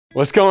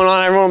What's going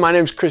on, everyone? My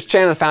name is Chris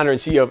Chan, the founder and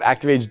CEO of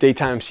ActiveAge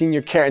Daytime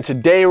Senior Care, and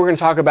today we're going to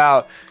talk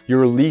about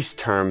your lease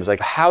terms, like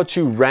how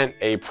to rent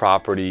a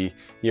property.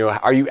 You know,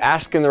 are you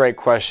asking the right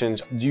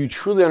questions? Do you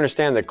truly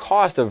understand the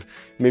cost of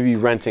maybe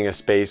renting a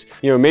space?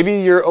 You know, maybe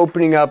you're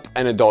opening up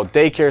an adult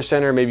daycare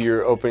center, maybe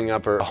you're opening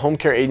up a home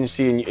care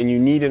agency and you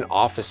need an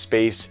office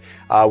space,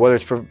 whether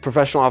it's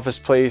professional office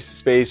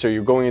space or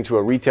you're going into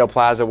a retail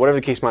plaza, whatever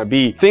the case might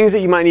be. Things that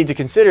you might need to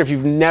consider if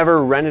you've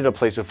never rented a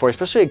place before,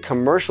 especially a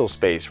commercial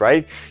space,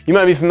 right? You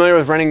might be familiar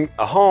with renting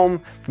a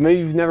home, but maybe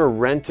you've never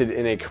rented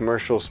in a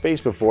commercial space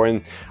before.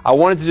 And I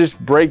wanted to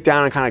just break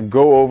down and kind of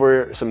go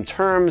over some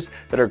terms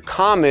that are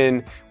common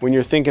when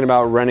you're thinking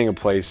about renting a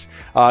place.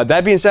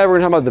 That being said, we're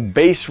gonna talk about the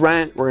base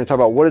rent. We're gonna talk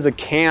about what is a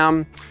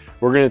CAM.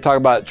 We're gonna talk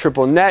about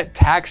triple net,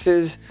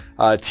 taxes,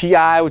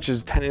 TI, which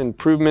is tenant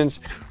improvements,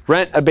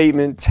 rent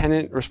abatement,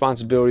 tenant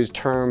responsibilities,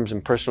 terms,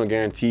 and personal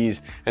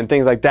guarantees, and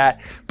things like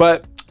that.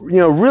 But you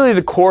know, really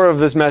the core of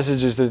this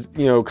message is to,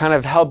 you know, kind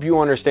of help you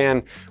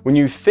understand when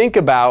you think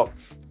about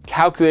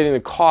calculating the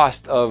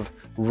cost of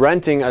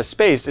renting a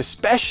space,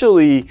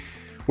 especially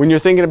when you're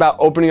thinking about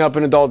opening up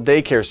an adult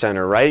daycare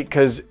center, right?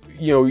 Because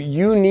you know,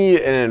 you need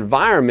an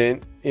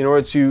environment in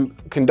order to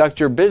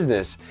conduct your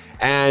business.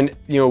 And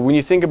you know, when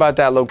you think about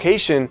that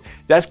location,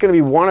 that's going to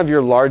be one of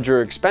your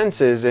larger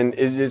expenses. And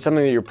is it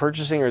something that you're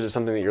purchasing or is it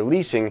something that you're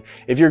leasing?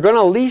 If you're going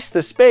to lease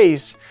the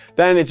space,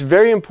 then it's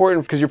very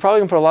important because you're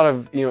probably going to put a lot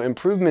of, you know,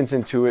 improvements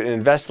into it and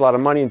invest a lot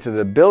of money into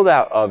the build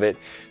out of it.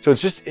 So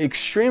it's just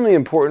extremely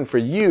important for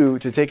you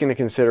to take into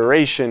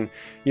consideration,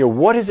 you know,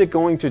 what is it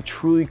going to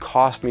truly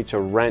cost me to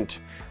rent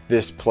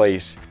this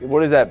place?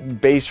 What is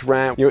that base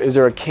rent? You know, is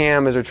there a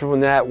CAM? Is there triple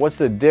net? What's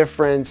the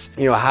difference?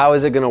 You know, how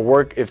is it going to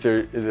work if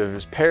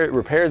there's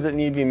repairs that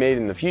need to be made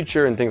in the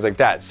future and things like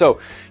that? So,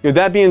 you know,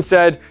 that being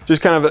said,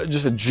 just kind of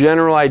just a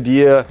general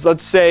idea. So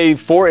let's say,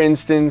 for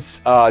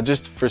instance,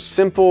 just for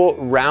simple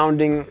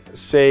rounding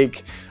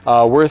sake,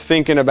 we're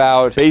thinking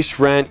about base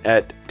rent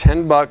at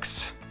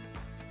 $10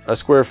 a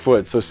square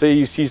foot. So say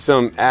you see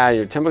some ad,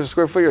 you're $10 a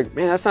square foot, you're like,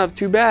 man, that's not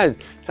too bad.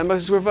 $10 a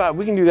square foot,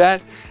 we can do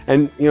that.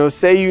 And you know,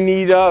 say you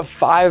need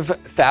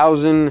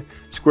 5,000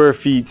 square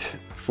feet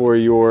for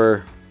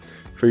your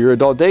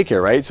adult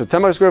daycare, right? So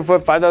 $10 a square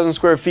foot, 5,000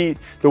 square feet.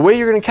 The way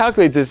you're gonna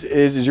calculate this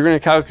is you're gonna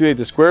calculate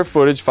the square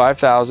footage,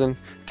 5,000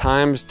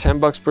 times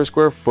 $10 per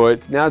square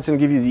foot. Now it's gonna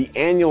give you the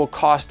annual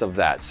cost of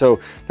that. So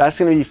that's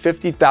gonna be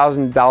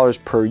 $50,000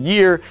 per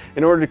year.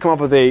 In order to come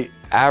up with a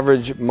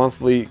average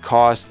monthly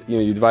cost, you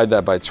know, you divide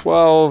that by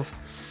 12.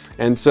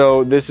 And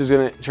so this is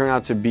gonna turn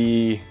out to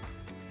be,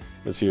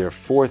 let's see here,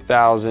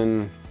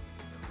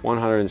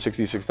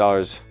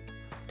 $4,166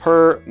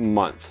 per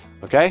month,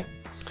 okay?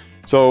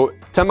 So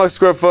 $10 a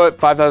square foot,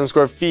 5,000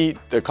 square feet,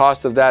 the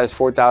cost of that is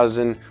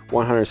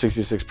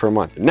 $4,166 per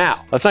month.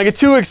 Now, let's not get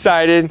too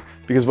excited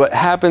because what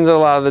happens a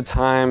lot of the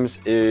times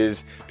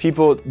is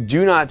people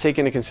do not take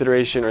into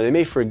consideration, or they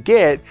may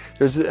forget,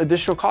 there's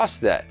additional cost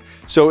to that.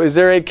 So is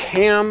there a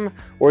CAM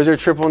or is there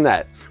triple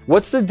net?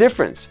 What's the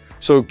difference?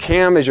 So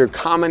CAM is your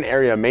common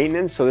area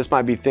maintenance. So this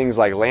might be things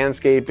like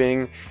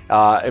landscaping.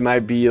 It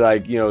might be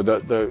like, you know,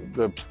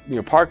 the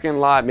parking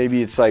lot.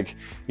 Maybe it's like,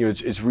 you know,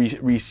 it's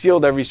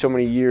resealed every so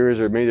many years,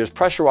 or maybe there's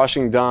pressure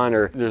washing done,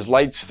 or there's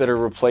lights that are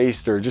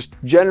replaced, or just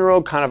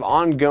general kind of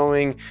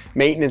ongoing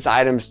maintenance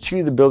items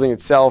to the building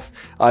itself.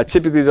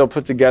 Typically they'll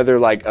put together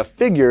like a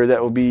figure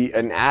that will be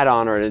an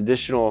add-on or an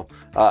additional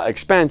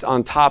expense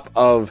on top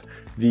of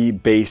the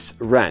base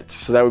rent.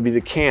 So that would be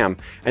the CAM.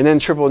 And then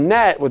triple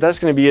net, what that's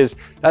going to be is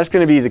that's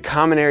going to be the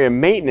common area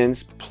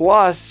maintenance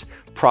plus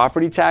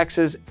property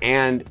taxes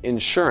and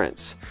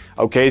insurance.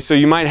 Okay, so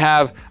you might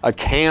have a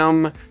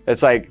CAM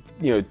that's like,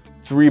 you know,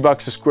 $3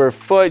 a square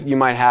foot. You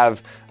might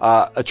have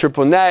a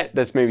triple net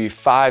that's maybe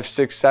 $5,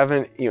 $6,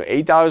 $7, you know,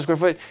 $8 a square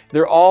foot.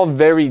 They're all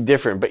very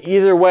different, but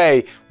either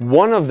way,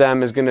 one of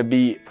them is going to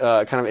be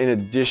kind of in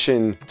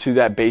addition to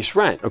that base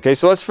rent. Okay,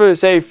 so let's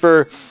say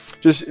for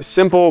just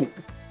simple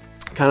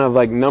kind of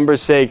like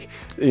number's sake,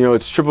 you know,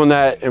 it's triple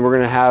net, and we're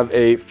gonna have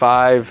a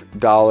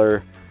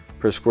 $5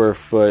 per square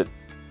foot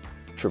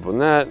triple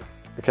net,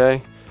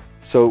 okay?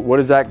 So what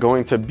is that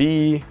going to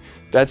be?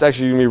 That's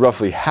actually gonna be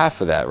roughly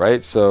half of that,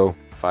 right? So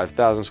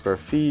 5,000 square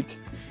feet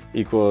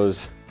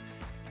equals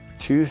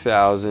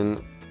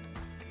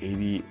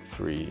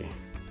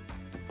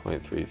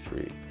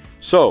 2,083.33.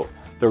 So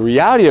the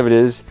reality of it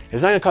is,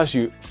 it's not gonna cost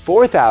you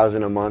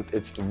 $4,000 a month.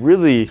 It's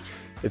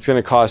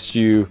gonna cost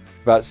you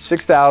about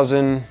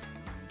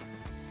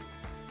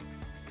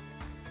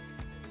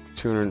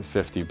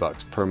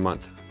 $6,250 per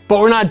month. But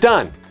we're not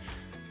done,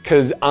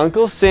 because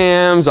Uncle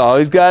Sam's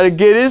always got to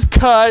get his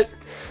cut.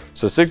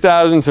 So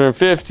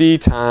 $6,250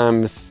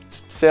 times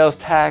sales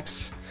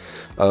tax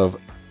of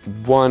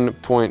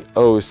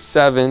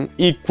 1.07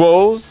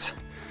 equals,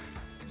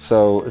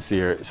 so let's see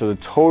here. So the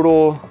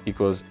total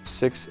equals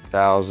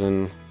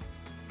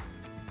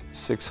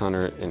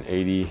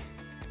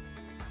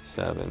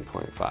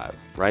 $6,687.5,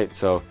 right?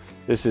 So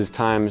this is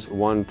times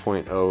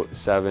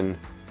 1.07.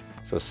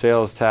 So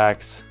sales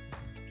tax,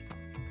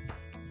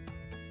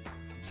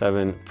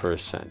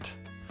 7%.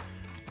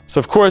 So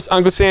of course,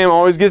 Uncle Sam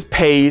always gets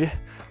paid.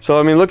 So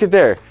I mean, look at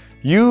there.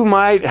 You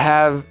might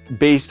have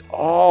based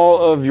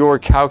all of your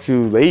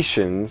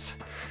calculations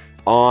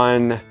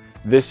on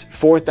this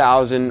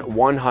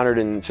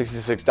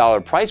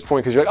 $4,166 price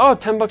point because you're like, oh,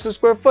 10 bucks a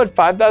square foot,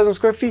 5,000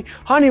 square feet.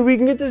 Honey, we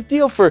can get this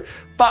deal for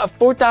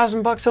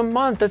 4,000 bucks a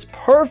month. That's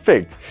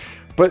perfect.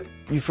 But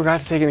you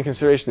forgot to take into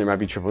consideration there might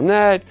be triple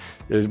net,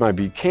 there might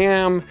be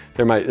CAM,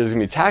 there's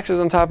gonna be taxes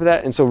on top of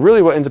that. And so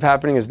really what ends up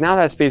happening is now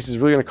that space is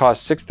really gonna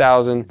cost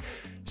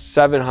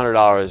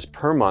 $6,700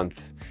 per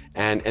month.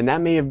 And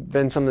that may have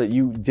been something that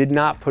you did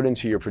not put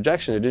into your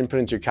projection or didn't put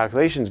into your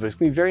calculations, but it's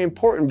gonna be very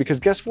important because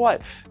guess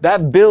what?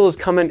 That bill is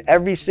coming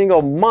every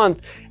single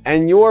month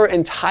and your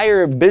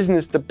entire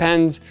business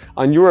depends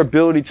on your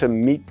ability to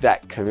meet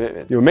that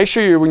commitment. Make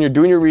sure when you're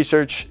doing your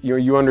research,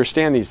 you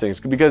understand these things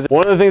because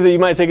one of the things that you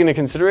might take into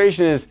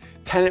consideration is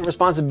tenant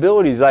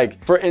responsibilities.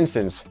 Like for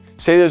instance,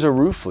 say there's a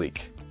roof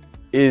leak.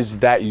 Is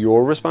that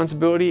your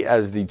responsibility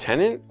as the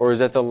tenant or is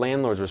that the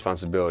landlord's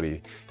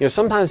responsibility?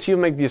 Sometimes people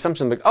make the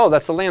assumption like, oh,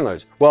 that's the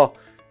landlord's. Well,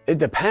 it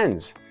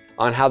depends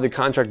on how the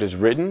contract is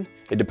written.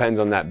 It depends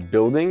on that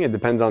building. It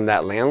depends on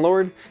that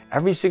landlord.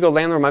 Every single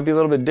landlord might be a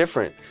little bit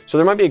different. So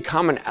there might be a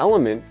common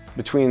element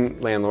between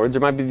landlords.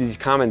 There might be these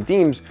common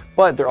themes,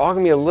 but they're all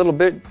gonna be a little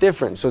bit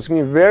different. So it's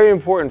gonna be very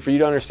important for you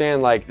to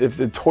understand, like if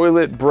the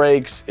toilet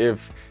breaks,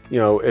 if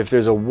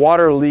there's a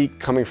water leak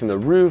coming from the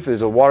roof,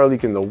 there's a water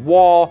leak in the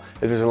wall,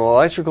 if there's an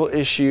electrical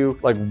issue,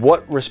 like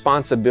what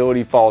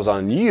responsibility falls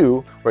on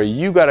you, where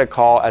you gotta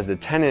call as the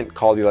tenant,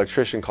 call the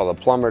electrician, call the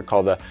plumber,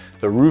 call the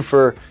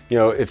roofer.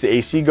 If the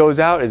AC goes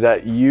out, is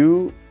that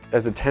you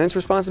as the tenant's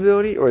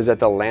responsibility or is that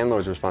the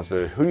landlord's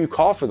responsibility? Who do you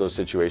call for those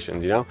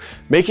situations,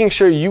 Making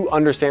sure you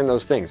understand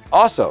those things.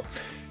 Also,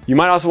 you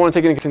might also want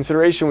to take into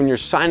consideration when you're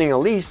signing a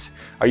lease,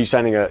 are you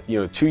signing a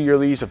 2-year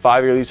lease, a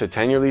 5-year lease, a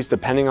 10-year lease,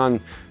 depending on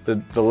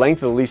the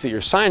length of the lease that you're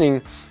signing,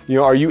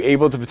 are you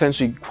able to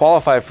potentially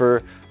qualify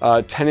for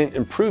tenant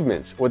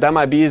improvements? What that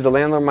might be is the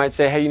landlord might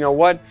say, hey, you know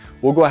what,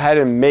 we'll go ahead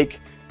and make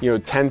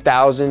 $10,000,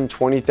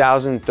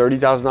 $20,000,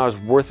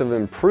 $30,000 worth of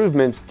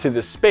improvements to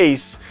the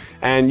space,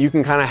 and you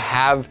can kind of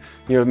have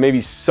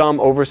maybe some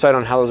oversight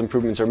on how those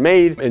improvements are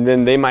made, and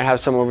then they might have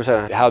some oversight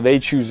on how they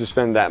choose to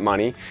spend that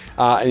money.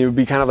 And it would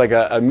be kind of like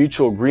a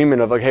mutual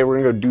agreement of like, hey, we're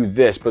gonna go do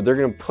this, but they're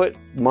gonna put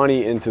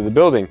money into the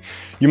building.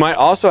 You might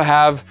also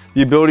have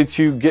the ability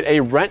to get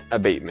a rent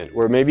abatement,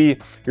 where maybe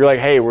you're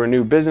like, hey, we're a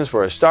new business,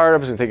 we're a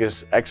startup, it's gonna take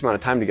us X amount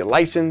of time to get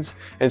licensed.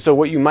 And so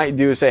what you might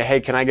do is say, hey,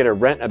 can I get a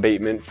rent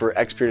abatement for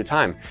X period of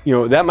time?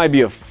 That might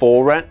be a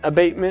full rent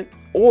abatement,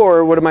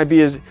 or what it might be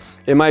is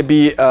it might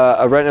be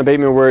a rent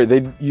abatement where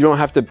you don't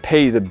have to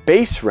pay the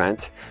base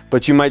rent,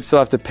 but you might still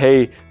have to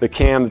pay the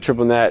CAM, the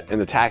triple net,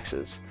 and the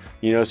taxes.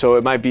 So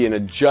it might be an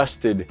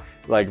adjusted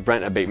like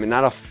rent abatement,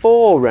 not a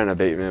full rent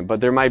abatement,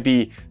 but there might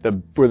be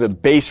where the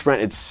base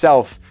rent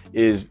itself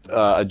is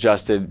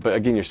adjusted, but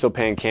again, you're still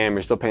paying CAM,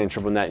 you're still paying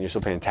triple net, and you're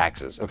still paying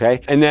taxes, okay?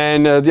 And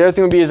then the other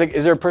thing would be is like,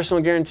 is there a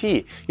personal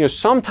guarantee?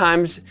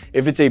 Sometimes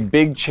if it's a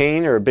big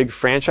chain or a big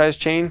franchise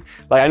chain,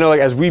 like I know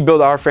like as we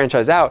build our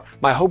franchise out,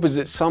 my hope is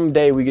that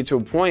someday we get to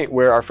a point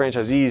where our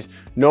franchisees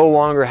no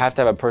longer have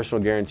to have a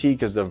personal guarantee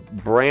because the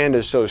brand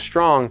is so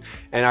strong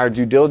and our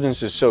due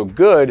diligence is so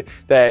good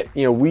that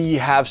we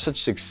have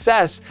such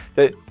success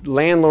that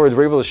landlords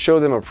were able to show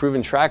them a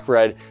proven track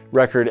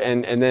record,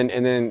 and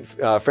then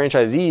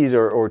franchisees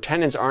or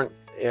tenants aren't.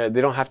 They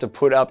don't have to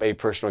put up a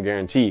personal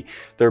guarantee.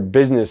 Their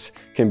business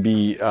can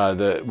be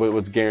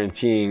what's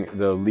guaranteeing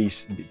the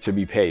lease to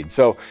be paid.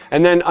 So,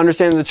 and then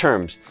understanding the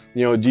terms.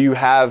 Do you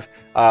have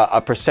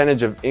a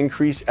percentage of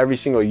increase every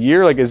single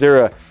year? Like, is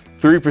there a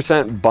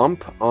 3%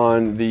 bump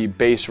on the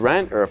base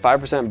rent or a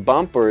 5%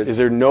 bump, or is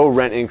there no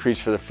rent increase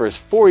for the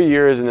first 4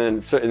 years and then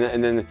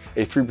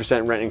a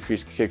 3% rent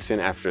increase kicks in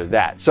after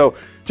that? So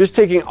just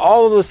taking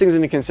all of those things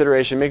into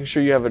consideration, making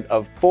sure you have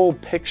a full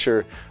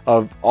picture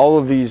of all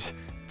of these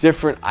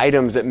different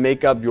items that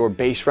make up your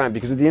base rent,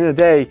 because at the end of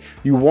the day,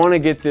 you want to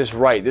get this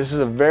right. This is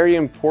a very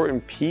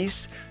important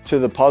piece to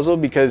the puzzle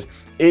because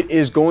it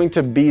is going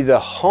to be the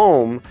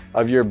home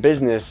of your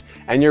business,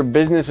 and your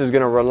business is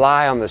going to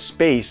rely on the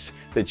space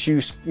that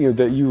you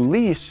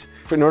lease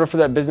in order for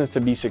that business to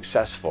be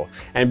successful.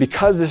 And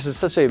because this is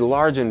such a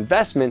large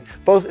investment,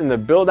 both in the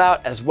build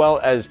out as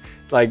well as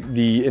like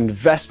the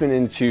investment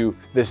into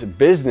this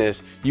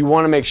business, you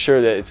want to make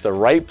sure that it's the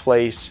right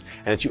place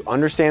and that you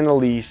understand the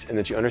lease and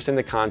that you understand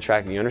the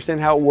contract and you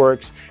understand how it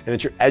works and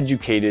that you're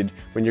educated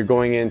when you're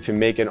going in to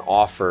make an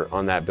offer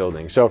on that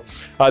building. So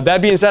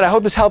that being said, I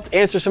hope this helped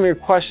answer some of your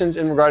questions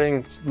in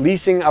regarding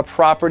leasing a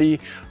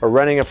property or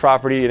renting a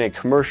property in a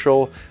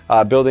commercial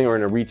building or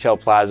in a retail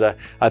plaza.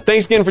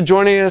 Thanks again for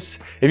joining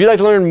us. If you'd like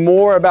to learn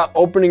more about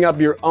opening up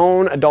your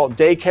own adult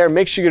daycare,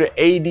 make sure you go to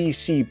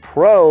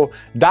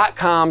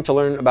adcpro.com to learn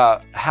learn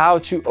about how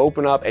to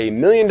open up a $1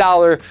 million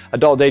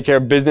adult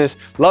daycare business.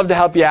 Love to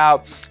help you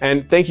out.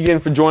 And thank you again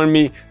for joining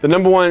me. The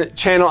 #1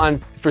 channel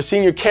for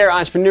senior care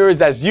entrepreneurs,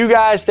 that's you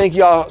guys. Thank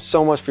you all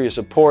so much for your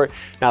support.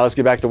 Now let's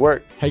get back to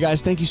work. Hey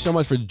guys, thank you so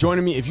much for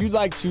joining me. If you'd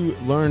like to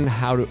learn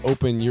how to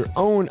open your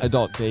own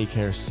adult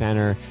daycare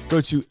center,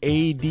 go to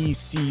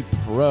adcpro.com.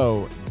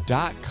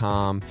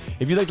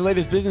 If you'd like the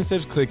latest business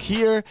tips, click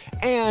here,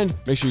 and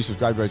make sure you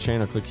subscribe to our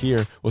channel. Click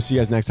here. We'll see you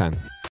guys next time.